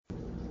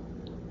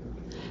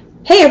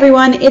Hey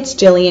everyone, it's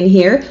Jillian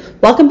here.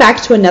 Welcome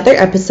back to another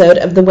episode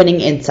of The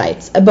Winning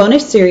Insights, a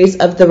bonus series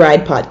of the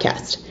Ride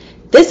podcast.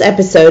 This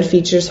episode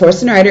features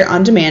horse and rider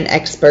on-demand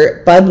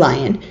expert Bud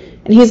Lyon,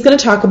 and he's going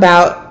to talk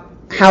about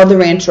how the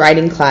ranch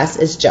riding class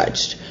is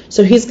judged.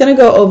 So he's going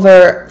to go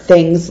over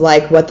things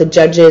like what the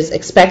judges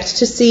expect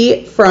to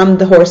see from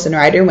the horse and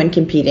rider when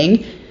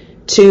competing,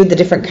 to the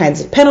different kinds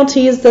of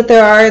penalties that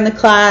there are in the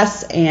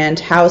class, and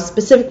how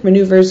specific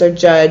maneuvers are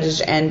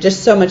judged, and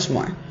just so much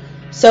more.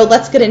 So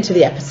let's get into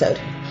the episode.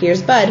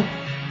 Here's Bud.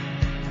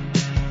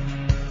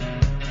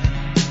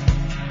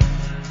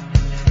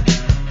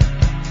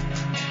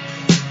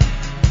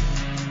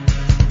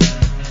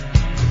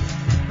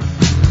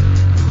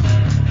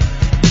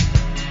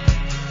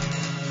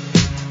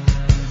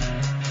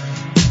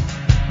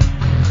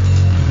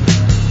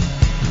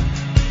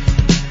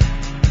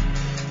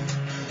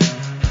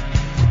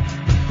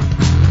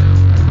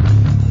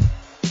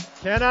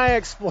 Can I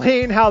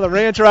explain how the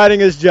ranch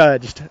riding is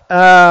judged?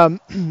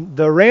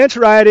 The ranch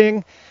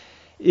riding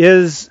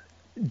is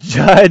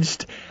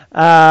judged,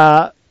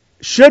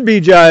 should be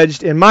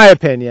judged, in my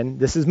opinion.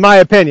 This is my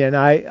opinion.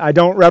 I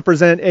don't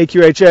represent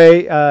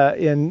AQHA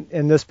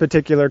in this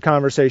particular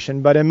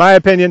conversation, but in my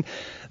opinion,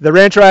 the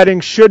ranch riding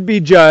should be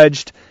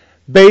judged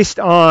based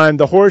on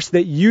the horse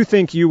that you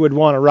think you would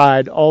want to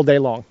ride all day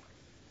long.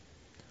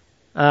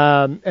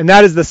 And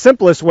that is the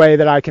simplest way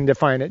that I can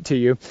define it to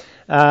you.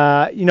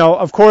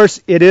 Of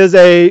course, it is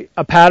a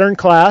pattern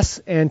class,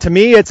 and to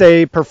me, it's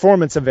a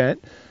performance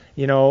event,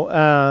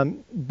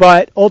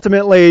 but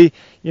ultimately,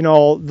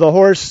 the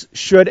horse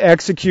should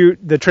execute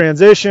the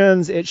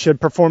transitions. It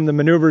should perform the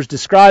maneuvers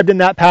described in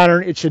that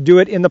pattern. It should do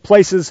it in the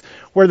places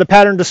where the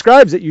pattern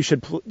describes that you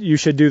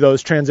should do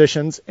those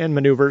transitions and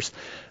maneuvers.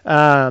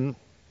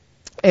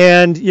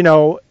 And,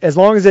 as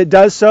long as it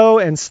does so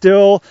and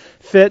still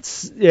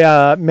fits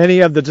many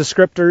of the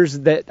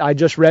descriptors that I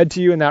just read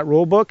to you in that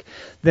rule book,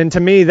 then to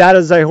me that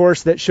is a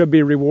horse that should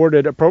be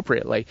rewarded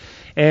appropriately.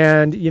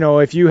 And,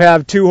 if you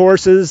have two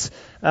horses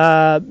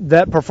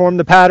that perform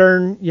the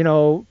pattern,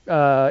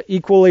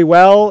 equally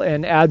well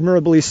and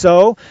admirably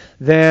so,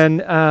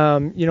 then, a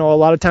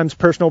lot of times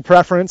personal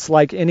preference,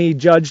 like any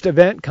judged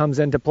event, comes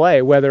into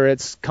play, whether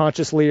it's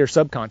consciously or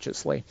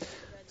subconsciously.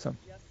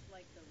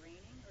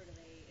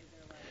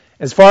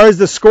 As far as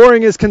the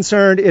scoring is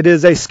concerned, it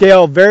is a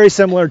scale very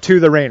similar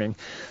to the reining.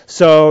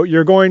 So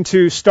you're going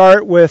to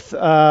start with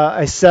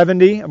a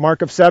 70, a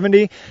mark of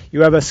 70.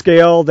 You have a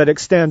scale that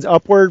extends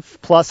upward,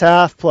 plus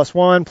half, plus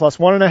 1, plus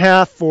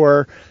 1.5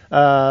 for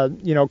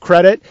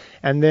credit,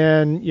 and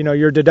then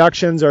your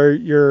deductions are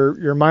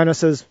your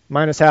minuses,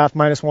 minus half,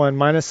 minus 1,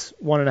 minus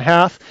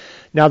 1.5.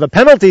 Now, the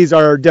penalties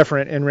are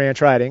different in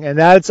ranch riding, and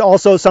that's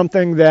also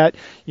something that,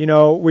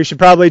 we should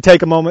probably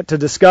take a moment to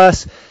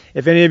discuss.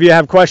 If any of you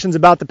have questions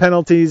about the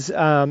penalties,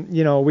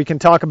 we can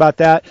talk about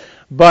that.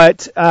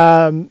 But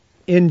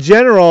in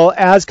general,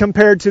 as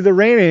compared to the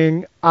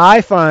reining,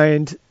 I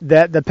find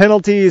that the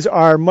penalties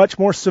are much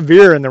more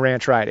severe in the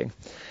ranch riding,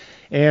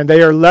 and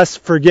they are less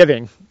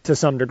forgiving to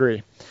some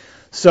degree.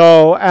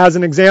 So, as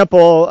an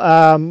example,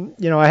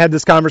 I had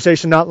this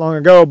conversation not long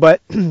ago,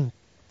 but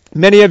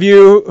many of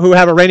you who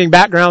have a reining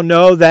background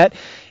know that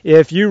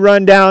if you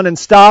run down and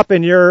stop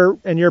in your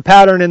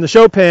pattern in the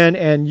show pen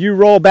and you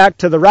roll back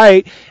to the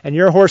right and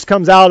your horse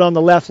comes out on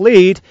the left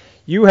lead,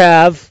 you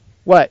have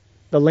what?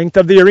 The length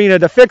of the arena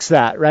to fix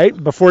that, right?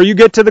 Before you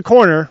get to the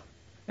corner,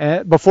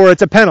 before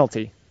it's a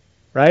penalty,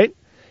 right?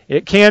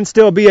 It can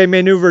still be a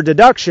maneuver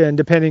deduction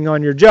depending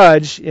on your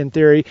judge in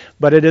theory,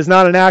 but it is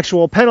not an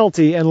actual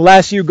penalty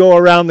unless you go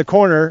around the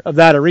corner of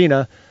that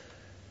arena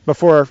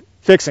before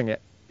fixing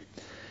it.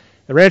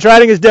 The ranch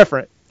riding is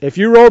different. If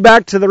you roll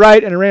back to the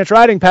right in a ranch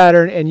riding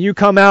pattern and you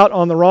come out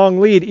on the wrong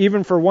lead,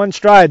 even for one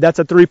stride, that's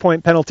a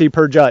 3-point penalty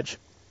per judge.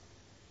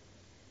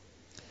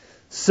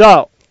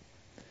 So,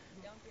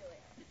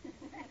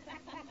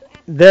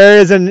 there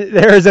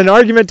is an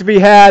argument to be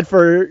had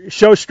for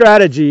show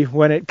strategy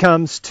when it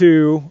comes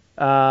to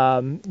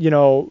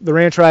the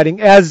ranch riding,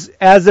 as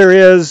there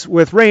is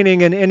with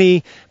reining in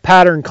any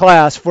pattern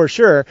class for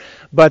sure.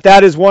 But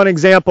that is one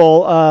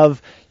example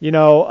of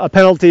a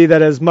penalty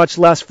that is much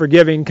less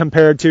forgiving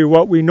compared to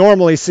what we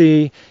normally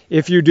see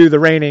if you do the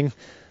reining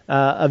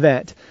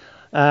event.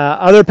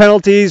 Other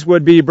penalties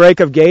would be break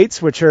of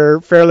gates, which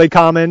are fairly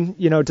common,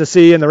 to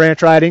see in the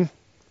ranch riding.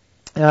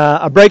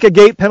 A break of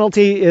gate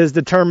penalty is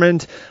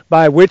determined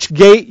by which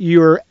gate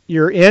you're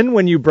in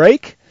when you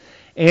break,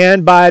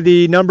 and by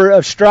the number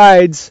of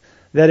strides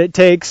that it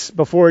takes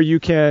before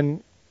you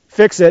can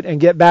fix it and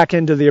get back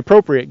into the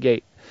appropriate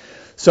gate.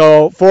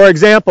 So, for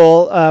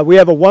example, we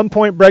have a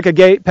 1-point break a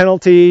gate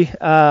penalty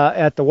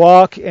at the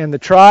walk and the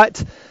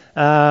trot.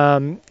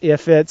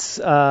 If it's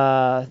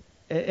and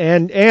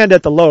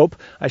at the lope,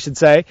 I should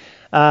say,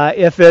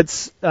 if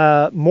it's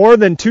more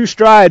than 2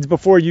 strides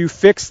before you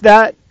fix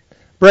that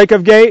break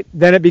of gate,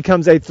 then it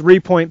becomes a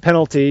 3-point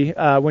penalty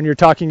when you're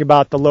talking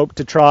about the lope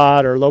to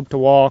trot or lope to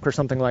walk or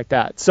something like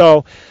that.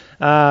 So,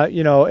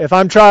 if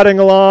I'm trotting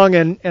along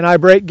and I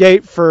break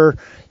gate for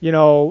 1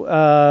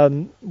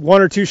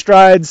 or 2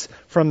 strides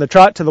from the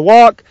trot to the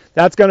walk,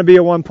 that's going to be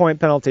a 1-point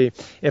penalty.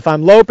 If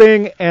I'm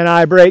loping and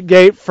I break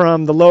gait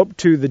from the lope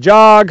to the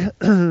jog,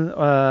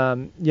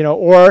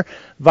 or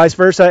vice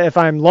versa, if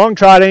I'm long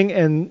trotting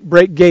and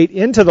break gait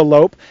into the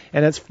lope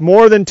and it's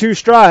more than 2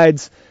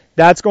 strides,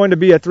 that's going to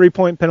be a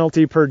 3-point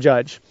penalty per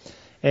judge.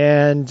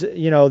 And,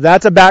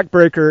 that's a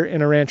backbreaker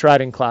in a ranch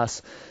riding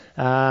class.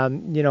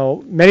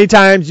 Many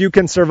times you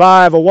can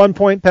survive a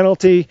 1-point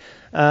penalty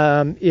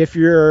if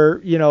you're,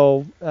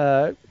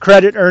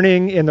 credit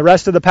earning in the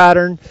rest of the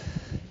pattern.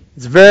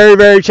 It's very,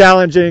 very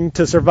challenging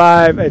to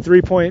survive a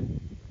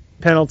 3-point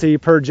penalty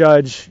per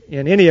judge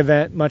in any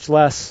event, much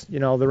less,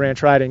 the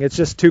ranch riding. It's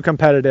just too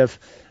competitive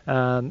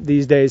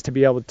these days to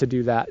be able to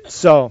do that.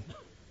 So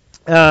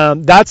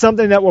that's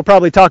something that we'll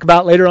probably talk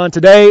about later on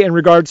today in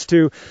regards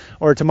to,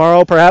 or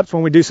tomorrow perhaps,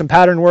 when we do some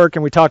pattern work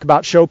and we talk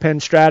about show pen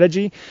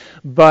strategy.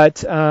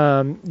 But,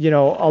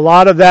 a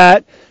lot of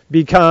that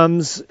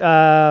becomes,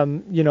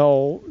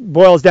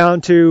 boils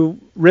down to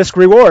risk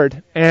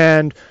reward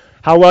and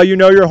how well you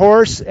know your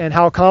horse and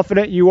how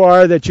confident you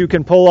are that you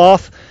can pull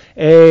off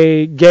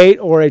a gait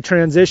or a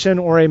transition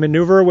or a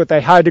maneuver with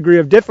a high degree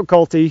of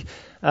difficulty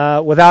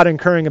without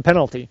incurring a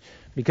penalty.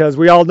 Because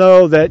we all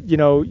know that,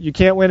 you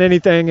can't win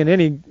anything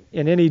in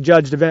any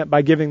judged event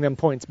by giving them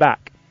points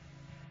back.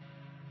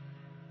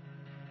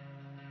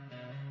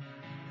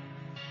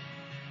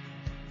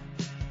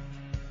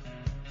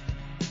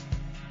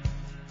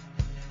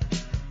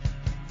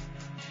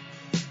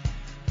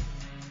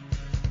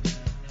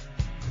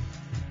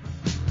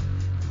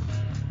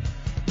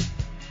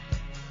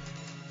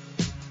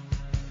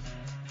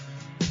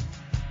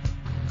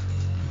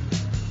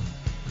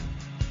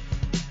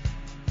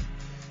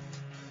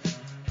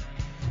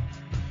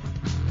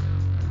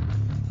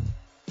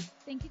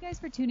 Thank you guys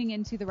for tuning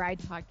in to the Ride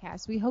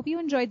Podcast. We hope you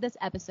enjoyed this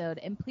episode,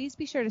 and please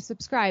be sure to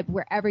subscribe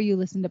wherever you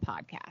listen to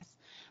podcasts.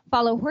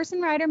 Follow Horse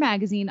and Rider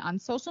Magazine on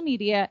social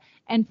media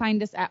and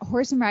find us at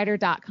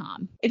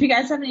horseandrider.com. If you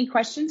guys have any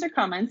questions or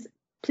comments,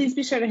 please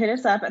be sure to hit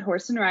us up at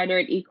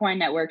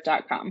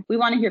horseandrider@equinenetwork.com. We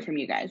want to hear from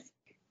you guys.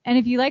 And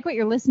if you like what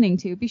you're listening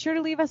to, be sure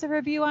to leave us a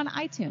review on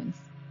iTunes.